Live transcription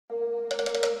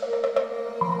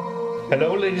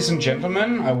Hello, ladies and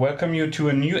gentlemen. I welcome you to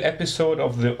a new episode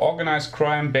of the Organized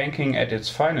Crime Banking at its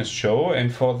Finest show.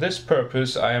 And for this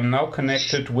purpose, I am now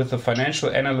connected with the financial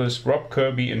analyst Rob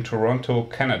Kirby in Toronto,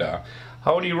 Canada.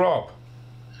 Howdy, Rob.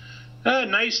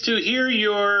 Nice to hear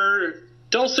your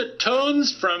dulcet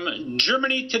tones from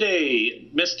Germany today,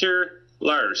 Mr.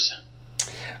 Lars.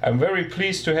 I'm very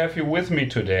pleased to have you with me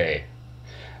today.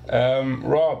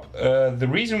 Rob, the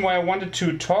reason why I wanted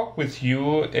to talk with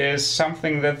you is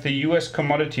something that the U.S.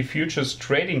 Commodity Futures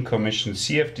Trading Commission,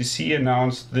 CFTC,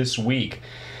 announced this week.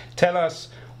 Tell us,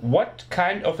 what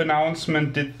kind of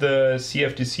announcement did the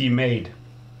CFTC made?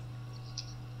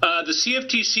 The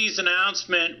CFTC's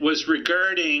announcement was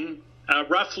regarding a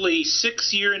roughly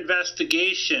 6-year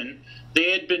investigation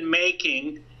they had been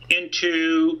making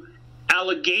into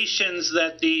allegations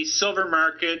that the silver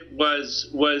market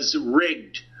was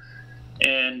rigged.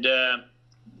 And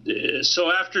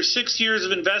so after 6 years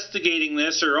of investigating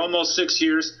this, or almost 6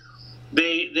 years,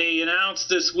 they announced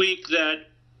this week that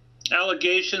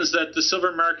allegations that the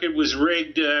silver market was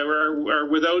rigged are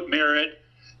without merit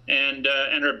and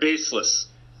are baseless.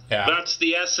 Yeah. That's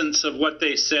the essence of what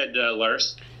they said,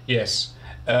 Lars. Yes.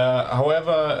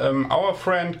 However, our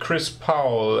friend Chris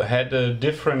Powell had a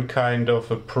different kind of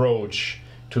approach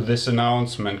to this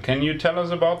announcement. Can you tell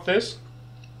us about this?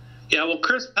 Yeah, well,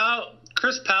 Chris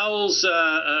Powell's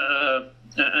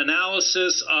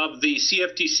analysis of the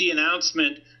CFTC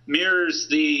announcement mirrors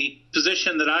the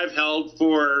position that I've held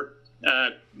for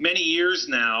many years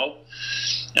now.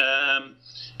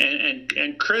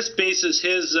 And Chris bases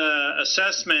his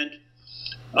assessment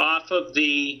off of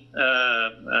the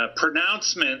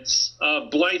pronouncements of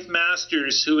Blythe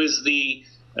Masters, who is the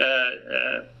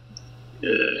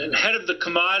head of the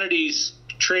commodities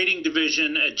trading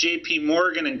division at JP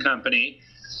Morgan and Company.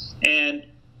 And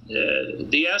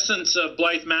the essence of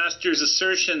Blythe Masters'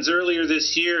 assertions earlier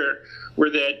this year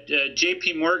were that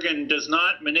JP Morgan does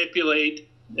not manipulate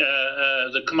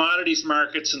the commodities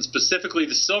markets, and specifically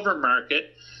the silver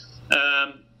market,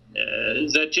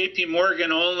 that JP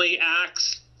Morgan only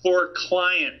acts for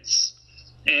clients.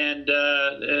 And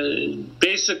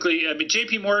basically, I mean,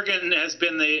 JP Morgan has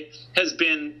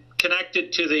been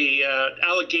connected to the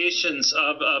allegations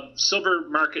of silver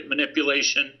market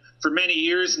manipulation for many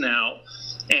years now.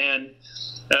 And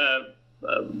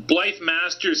Blythe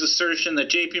Masters' assertion that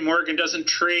JP Morgan doesn't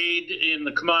trade in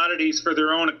the commodities for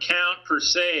their own account per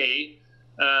se,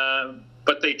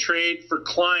 but they trade for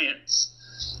clients.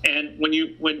 And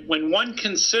when one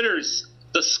considers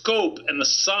the scope and the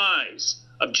size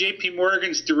of JP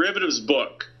Morgan's derivatives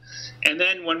book, and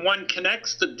then when one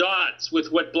connects the dots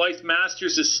with what Blythe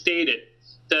Masters has stated,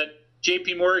 that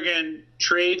JP Morgan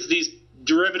trades these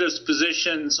derivatives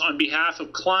positions on behalf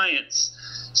of clients.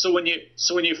 So when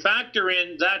you factor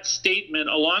in that statement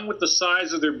along with the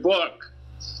size of their book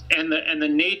and the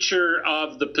nature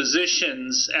of the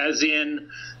positions, as in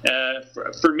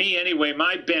for me anyway,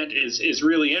 my bent is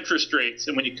really interest rates.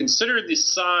 And when you consider the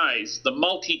size, the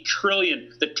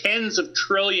multi-trillion, the tens of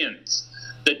trillions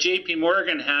that JP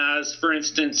Morgan has, for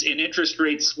instance, in interest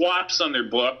rate swaps on their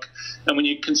book, and when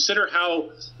you consider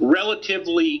how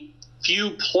relatively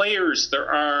few players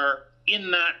there are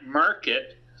in that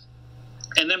market,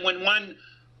 and then when one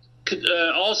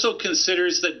also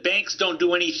considers that banks don't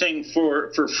do anything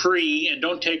for free and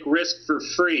don't take risk for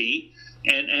free,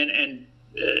 and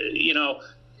you know,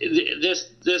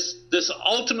 this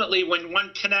ultimately, when one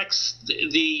connects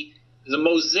the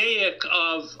mosaic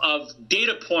of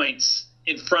data points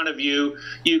in front of you,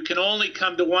 you can only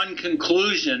come to one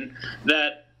conclusion,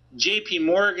 that JP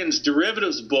Morgan's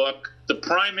derivatives book, the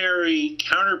primary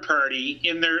counterparty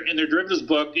in their derivatives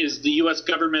book, is the U.S.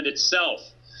 government itself.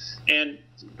 And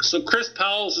so Chris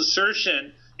Powell's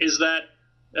assertion is that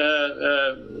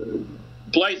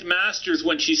Blythe Masters,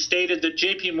 when she stated that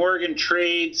JP Morgan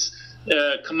trades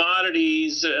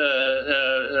commodities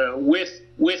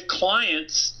with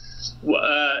clients,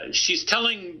 she's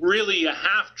telling really a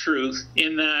half-truth,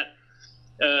 in that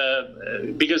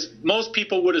because most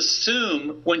people would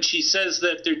assume when she says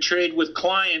that they trade with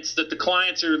clients that the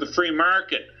clients are the free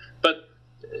market. But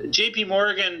JP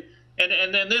Morgan,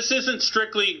 and then this isn't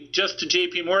strictly just to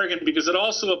JP Morgan, because it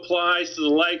also applies to the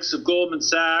likes of Goldman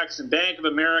Sachs and Bank of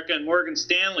America and Morgan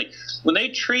Stanley. When they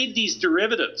trade these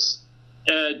derivatives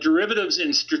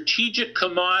in strategic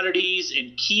commodities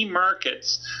in key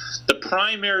markets, the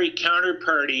primary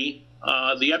counterparty,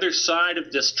 the other side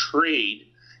of this trade,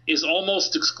 is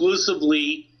almost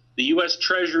exclusively the U.S.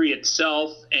 Treasury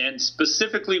itself, and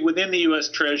specifically within the U.S.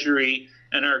 Treasury,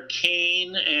 an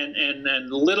arcane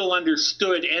and little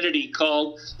understood entity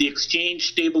called the Exchange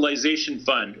Stabilization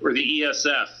Fund, or the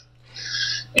ESF.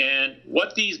 And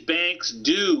what these banks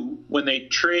do when they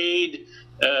trade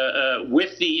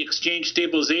with the Exchange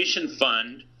Stabilization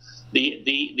Fund,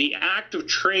 the act of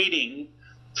trading,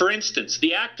 for instance,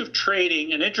 the act of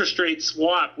trading an interest rate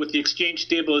swap with the Exchange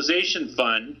Stabilization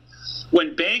Fund,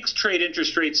 when banks trade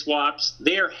interest rate swaps,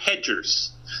 they are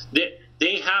hedgers.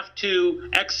 They have to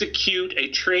execute a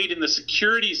trade in the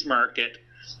securities market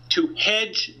to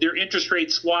hedge their interest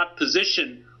rate swap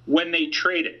position when they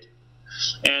trade it.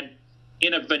 And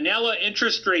in a vanilla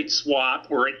interest rate swap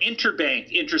or an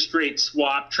interbank interest rate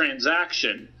swap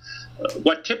transaction,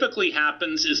 what typically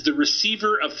happens is the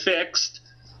receiver of fixed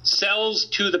sells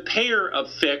to the payer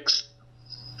of fixed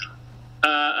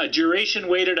a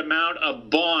duration-weighted amount of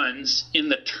bonds in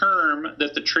the term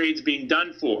that the trade's being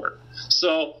done for.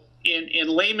 So in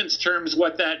layman's terms,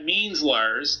 what that means,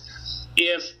 Lars,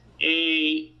 if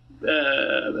in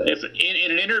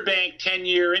an interbank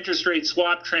 10-year interest rate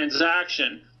swap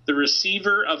transaction, the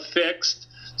receiver of fixed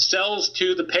sells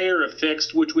to the payer of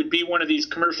fixed, which would be one of these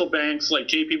commercial banks like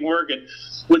JP Morgan,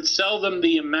 would sell them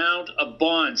the amount of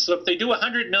bonds. So if they do a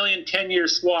 $100 million 10-year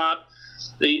swap,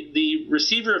 the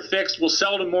receiver of fixed will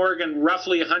sell to Morgan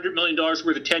roughly $100 million worth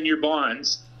of 10-year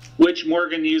bonds, which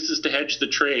Morgan uses to hedge the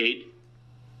trade.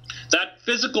 That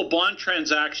physical bond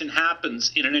transaction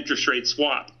happens in an interest rate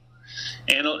swap.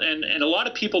 And a lot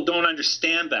of people don't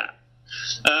understand that.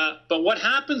 But what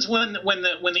happens when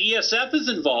the ESF is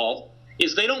involved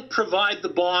is they don't provide the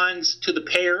bonds to the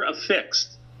payer of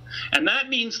fixed. And that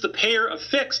means the payer of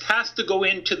fixed has to go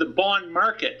into the bond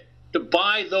market to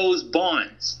buy those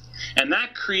bonds. And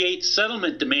that creates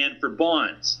settlement demand for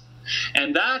bonds.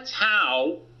 And that's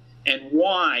how and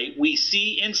why we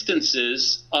see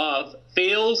instances of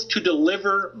fails to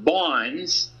deliver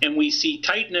bonds, and we see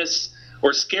tightness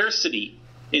or scarcity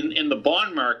in the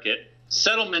bond market,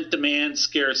 settlement demand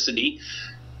scarcity,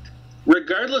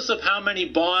 regardless of how many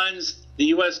bonds the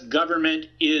U.S. government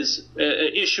is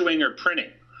issuing or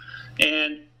printing.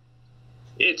 And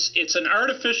it's an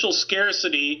artificial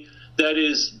scarcity that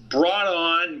is brought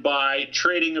on by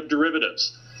trading of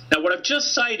derivatives. Now, what I've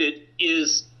just cited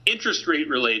is interest rate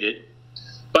related,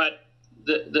 but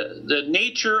the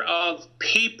nature of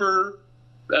paper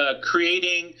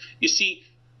creating, you see,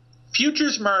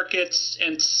 futures markets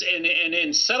and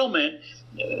in settlement,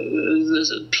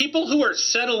 people who are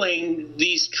settling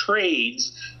these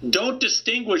trades don't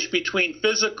distinguish between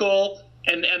physical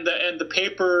and the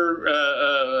paper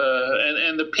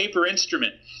and the paper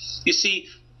instrument. You see,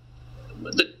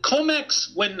 the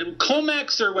COMEX, when the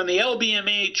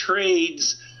LBMA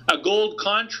trades a gold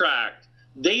contract,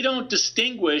 they don't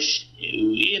distinguish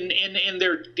in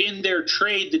their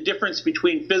trade the difference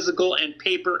between physical and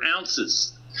paper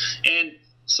ounces. And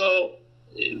so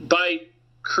by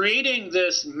creating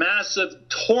this massive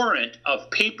torrent of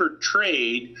paper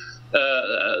trade,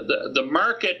 the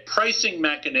market pricing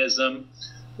mechanism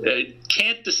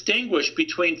can't distinguish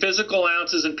between physical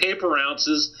ounces and paper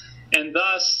ounces, and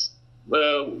thus,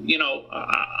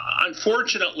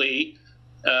 unfortunately,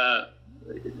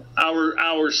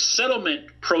 our settlement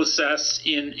process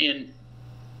in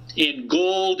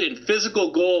gold, in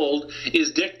physical gold,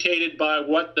 is dictated by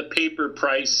what the paper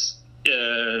price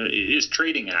is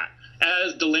trading at,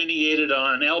 as delineated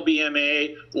on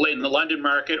LBMA in the London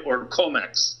market or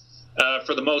COMEX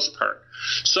for the most part.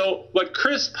 So what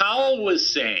Chris Powell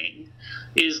was saying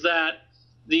is that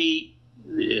the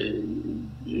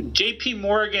JP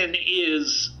Morgan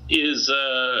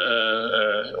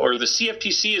or the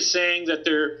CFTC is saying that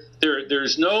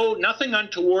there's nothing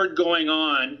untoward going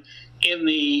on in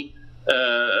the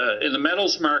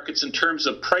metals markets in terms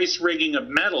of price rigging of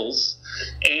metals,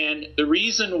 and the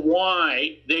reason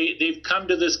why they've come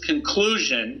to this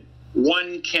conclusion,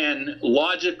 one can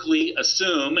logically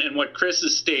assume, and what Chris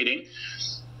is stating,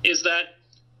 is that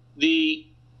the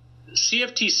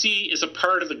CFTC is a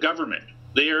part of the government.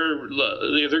 They're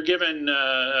given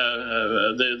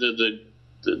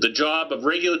the job of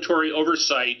regulatory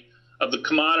oversight of the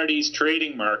commodities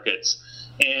trading markets,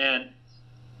 and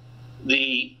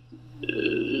the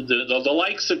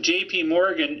likes of JP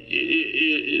Morgan,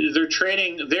 they're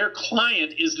trading, their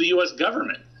client is the U.S.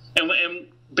 government. And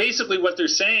basically what they're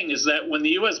saying is that when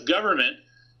the U.S. government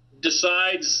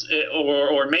decides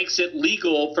or makes it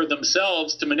legal for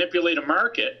themselves to manipulate a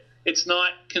market, it's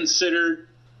not considered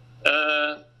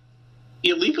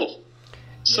illegal.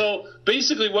 So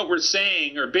basically what we're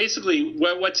saying, or basically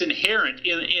what's inherent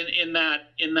in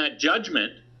that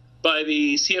judgment by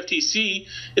the CFTC,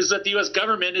 is that the U.S.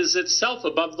 government is itself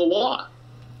above the law.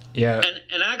 Yeah.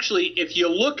 And actually, if you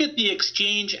look at the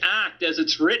Exchange Act as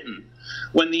it's written,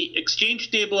 when the Exchange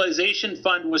Stabilization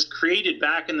Fund was created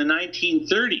back in the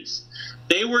 1930s,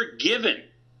 they were given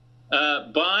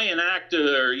by an act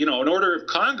or an order of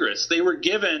Congress. They were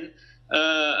given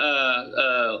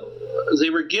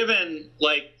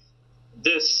like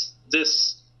this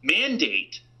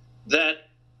mandate that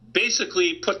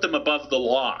basically put them above the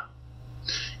law,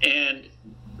 and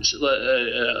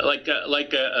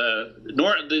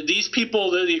these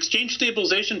people, the Exchange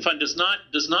Stabilization Fund does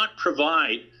not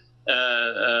provide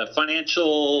a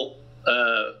financial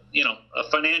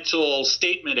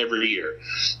statement every year.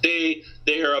 They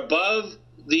are above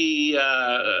the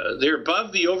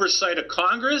oversight of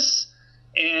Congress,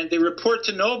 and they report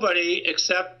to nobody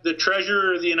except the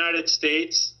Treasurer of the United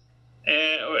States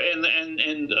and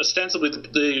ostensibly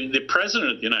the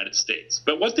President of the United States.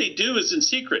 But what they do is in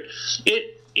secret.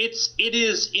 It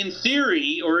is in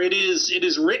theory, or it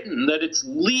is written that it's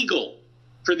legal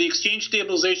for the Exchange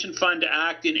Stabilization Fund to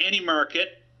act in any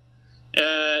market.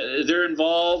 They're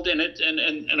involved in it, and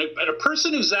a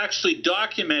person who's actually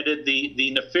documented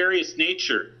the nefarious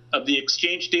nature of the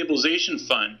Exchange Stabilization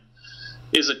Fund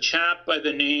is a chap by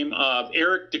the name of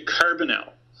Eric de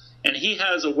Carbonell, and he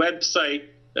has a website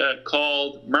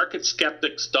called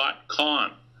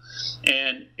marketskeptics.com.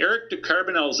 And Eric de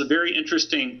Carbonell is a very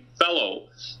interesting fellow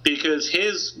because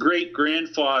his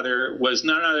great-grandfather was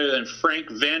none other than Frank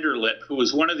Vanderlip, who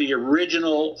was one of the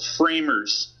original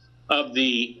framers of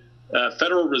the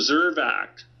Federal Reserve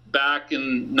Act back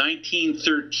in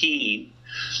 1913.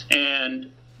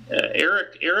 And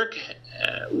Eric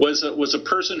was a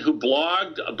person who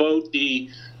blogged about the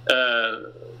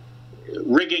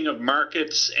rigging of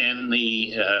markets and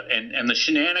the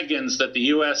shenanigans that the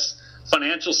U.S.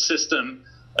 financial system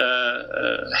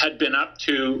had been up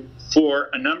to for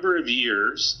a number of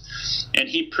years, and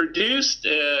he produced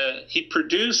a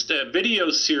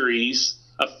video series,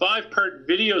 a 5-part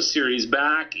video series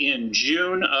back in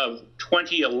June of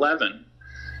 2011,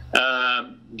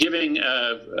 giving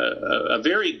a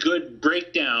very good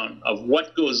breakdown of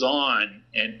what goes on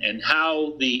and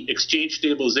how the Exchange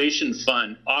Stabilization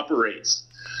Fund operates.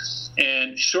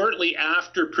 And shortly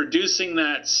after producing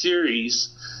that series,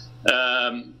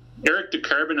 Eric de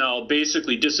Carbonell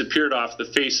basically disappeared off the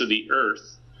face of the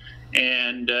earth.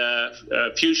 And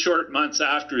a few short months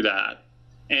after that,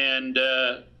 and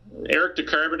Eric de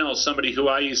Carbonell is somebody who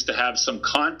I used to have some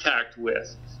contact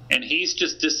with, and he's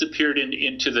just disappeared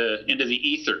into the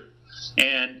ether.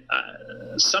 And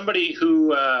somebody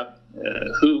who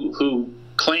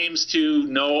claims to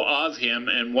know of him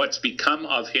and what's become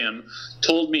of him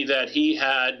told me that he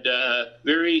had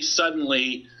very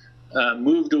suddenly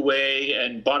moved away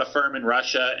and bought a farm in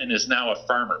Russia and is now a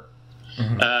farmer.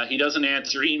 Mm-hmm. He doesn't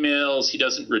answer emails. He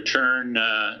doesn't return.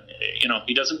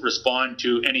 He doesn't respond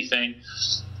to anything.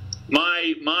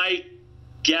 My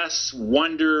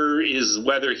wonder is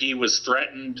whether he was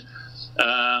threatened.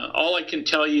 All I can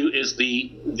tell you is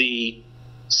the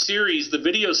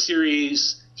video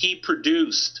series he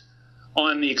produced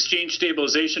on the Exchange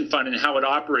Stabilization Fund and how it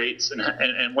operates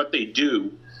and what they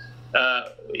do,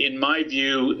 in my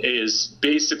view, is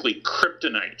basically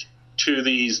kryptonite to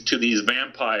these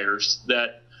vampires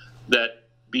that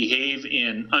behave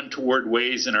in untoward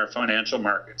ways in our financial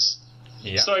markets.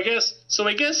 Yeah. So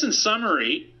I guess in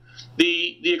summary,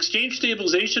 the Exchange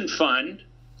Stabilization Fund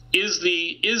is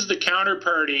the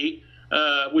counterparty,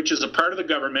 which is a part of the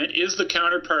government, is the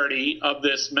counterparty of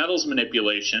this metals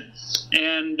manipulation,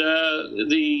 and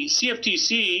the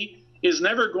CFTC is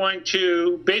never going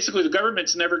to, basically the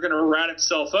government's never going to rat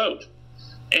itself out,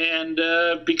 and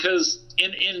because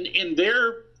in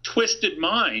their twisted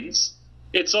minds,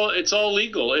 it's all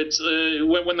legal. It's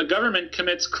when the government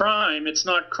commits crime, it's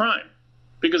not crime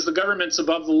because the government's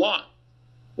above the law,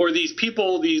 or these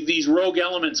people, these rogue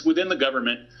elements within the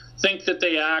government think that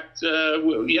they act,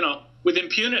 with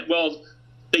impunity. Well,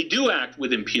 they do act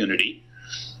with impunity,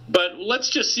 but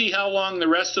let's just see how long the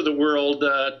rest of the world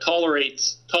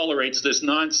tolerates this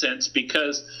nonsense,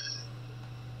 because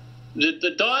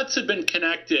the dots have been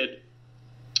connected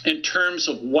in terms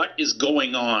of what is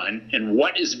going on and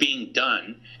what is being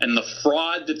done and the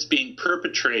fraud that's being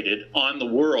perpetrated on the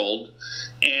world.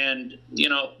 And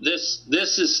this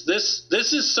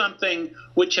is something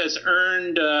which has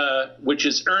earned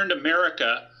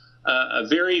America a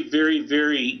very, very,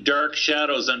 very dark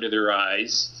shadows under their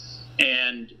eyes.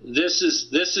 And this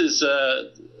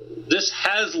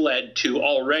has led to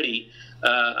already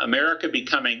America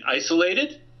becoming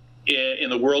isolated in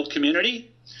the world community.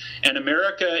 And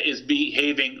America is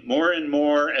behaving more and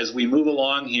more as we move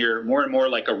along here, more and more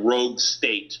like a rogue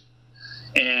state.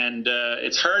 And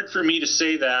it's hard for me to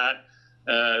say that,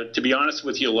 to be honest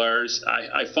with you, Lars.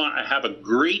 I have a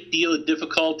great deal of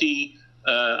difficulty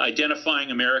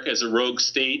identifying America as a rogue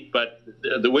state, but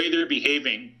the way they're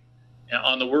behaving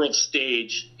on the world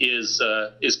stage is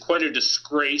quite a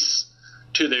disgrace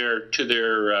to their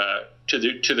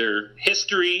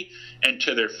history and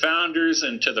to their founders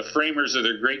and to the framers of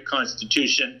their great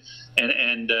Constitution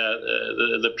and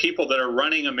the people that are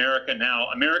running America now.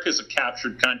 America's a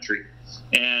captured country,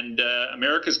 and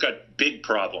America's got big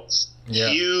problems,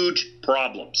 huge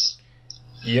problems.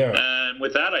 Yeah. And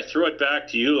with that, I throw it back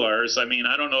to you, Lars. I mean,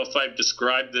 I don't know if I've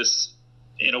described this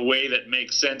in a way that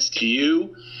makes sense to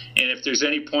you, and if there's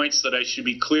any points that I should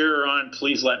be clearer on,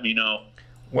 please let me know.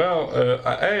 Well,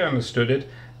 I understood it.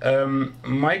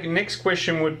 My next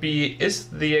question would be, is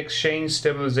the Exchange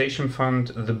Stabilization Fund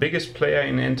the biggest player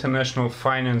in international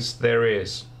finance there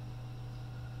is?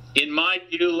 In my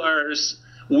view, Lars,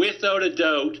 without a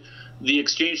doubt, the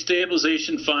Exchange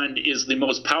Stabilization Fund is the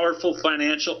most powerful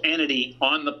financial entity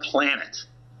on the planet.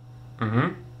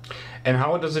 Mm-hmm. And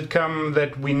how does it come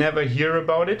that we never hear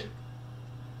about it?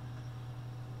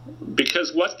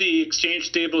 Because what the Exchange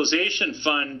Stabilization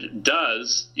Fund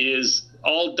does is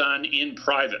all done in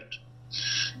private.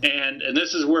 And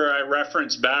this is where I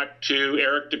reference back to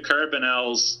Eric de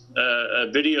Carbonell's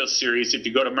video series. If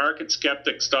you go to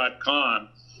marketskeptics.com,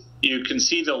 you can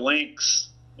see the links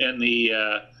in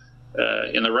the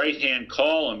right-hand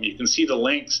column. You can see the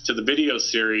links to the video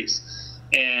series.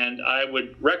 And I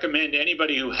would recommend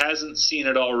anybody who hasn't seen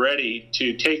it already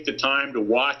to take the time to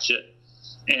watch it.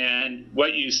 And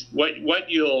what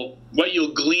you'll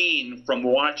glean from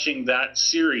watching that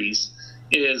series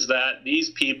is that these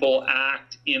people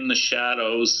act in the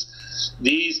shadows.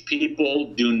 These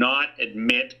people do not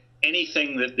admit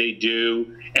anything that they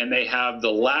do, and they have the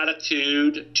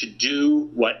latitude to do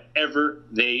whatever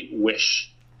they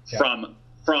wish. Yeah. From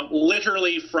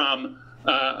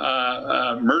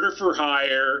murder for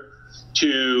hire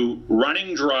to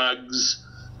running drugs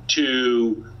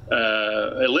to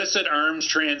illicit arms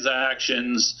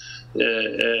transactions.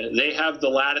 They have the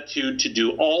latitude to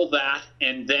do all that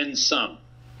and then some.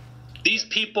 These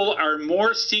people are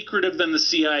more secretive than the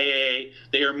CIA.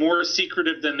 They are more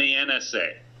secretive than the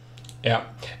NSA. Yeah.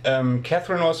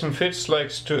 Catherine Austin-Fitz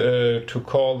likes to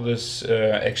call this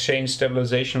Exchange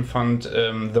Stabilization Fund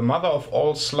the mother of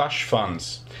all slush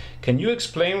funds. Can you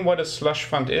explain what a slush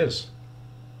fund is?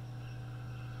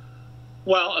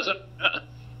 Well,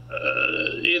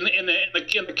 in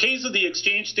the case of the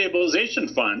Exchange Stabilization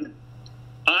Fund,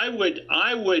 I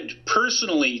would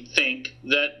personally think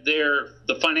that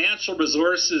the financial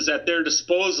resources at their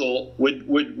disposal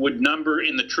would number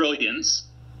in the trillions,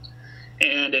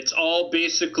 and it's all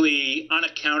basically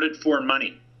unaccounted for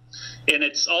money, and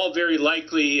it's all very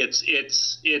likely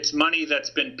it's money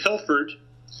that's been pilfered.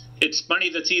 It's money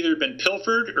that's either been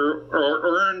pilfered or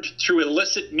earned through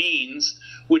illicit means,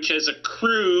 which has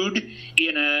accrued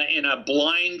in a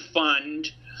blind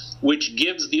fund, which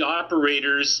gives the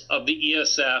operators of the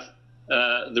ESF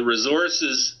the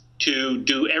resources to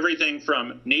do everything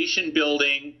from nation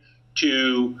building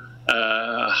to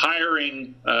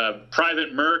hiring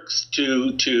private mercs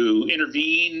to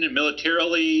intervene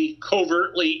militarily,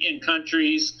 covertly in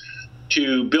countries,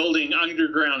 to building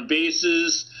underground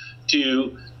bases,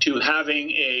 to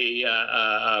having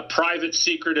a private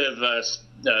secretive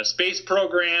space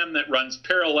program that runs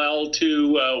parallel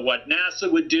to what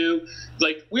NASA would do.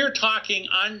 Like, we're talking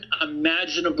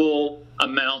unimaginable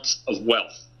amounts of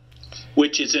wealth,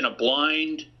 which is in a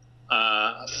blind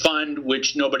fund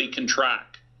which nobody can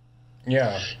track.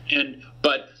 Yeah. And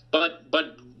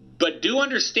but do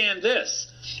understand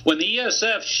this: when the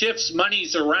ESF shifts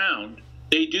monies around,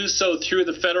 they do so through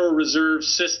the Federal Reserve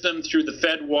System, through the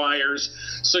Fed wires.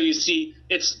 So you see,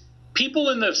 it's people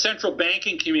in the central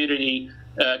banking community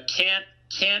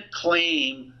can't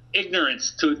claim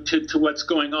ignorance to what's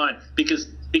going on because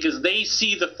they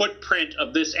see the footprint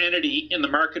of this entity in the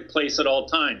marketplace at all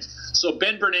times. So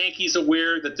Ben Bernanke's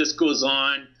aware that this goes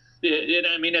on.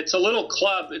 I mean, it's a little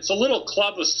club. It's a little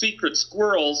club of secret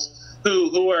squirrels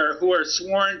who are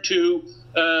sworn to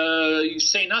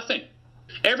say nothing.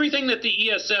 Everything that the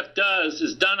ESF does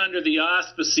is done under the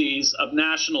auspices of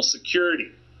national security,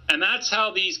 and that's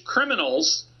how these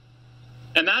criminals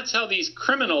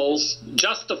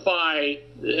justify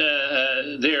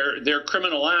their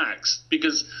criminal acts,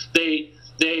 because they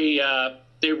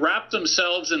wrap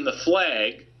themselves in the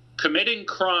flag, committing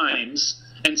crimes,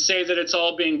 and say that it's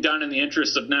all being done in the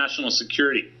interest of national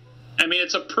security. I mean,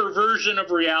 it's a perversion of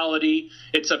reality.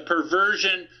 It's a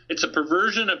perversion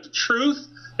of the truth.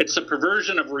 It's a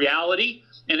perversion of reality,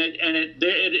 and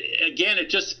it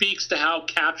just speaks to how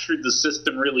captured the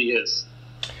system really is.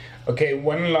 Okay,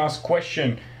 one last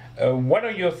question. what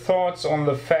are your thoughts on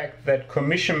the fact that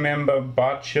Commission member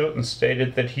Bart Chilton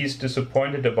stated that he's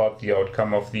disappointed about the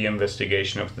outcome of the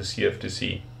investigation of the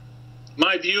CFTC?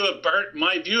 My view of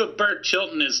Bart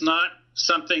Chilton is not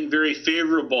something very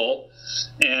favorable,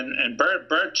 and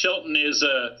Bart Chilton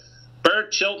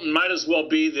might as well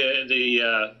be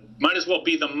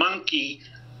the monkey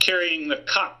carrying the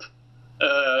cup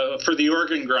for the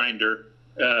organ grinder,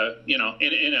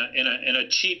 in a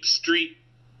cheap street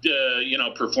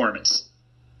performance.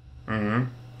 Mm-hmm.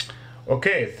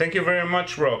 Okay, thank you very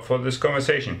much, Rob, for this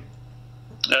conversation.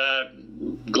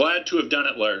 Glad to have done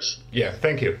it, Lars. Yeah,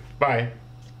 thank you. Bye.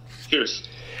 Cheers.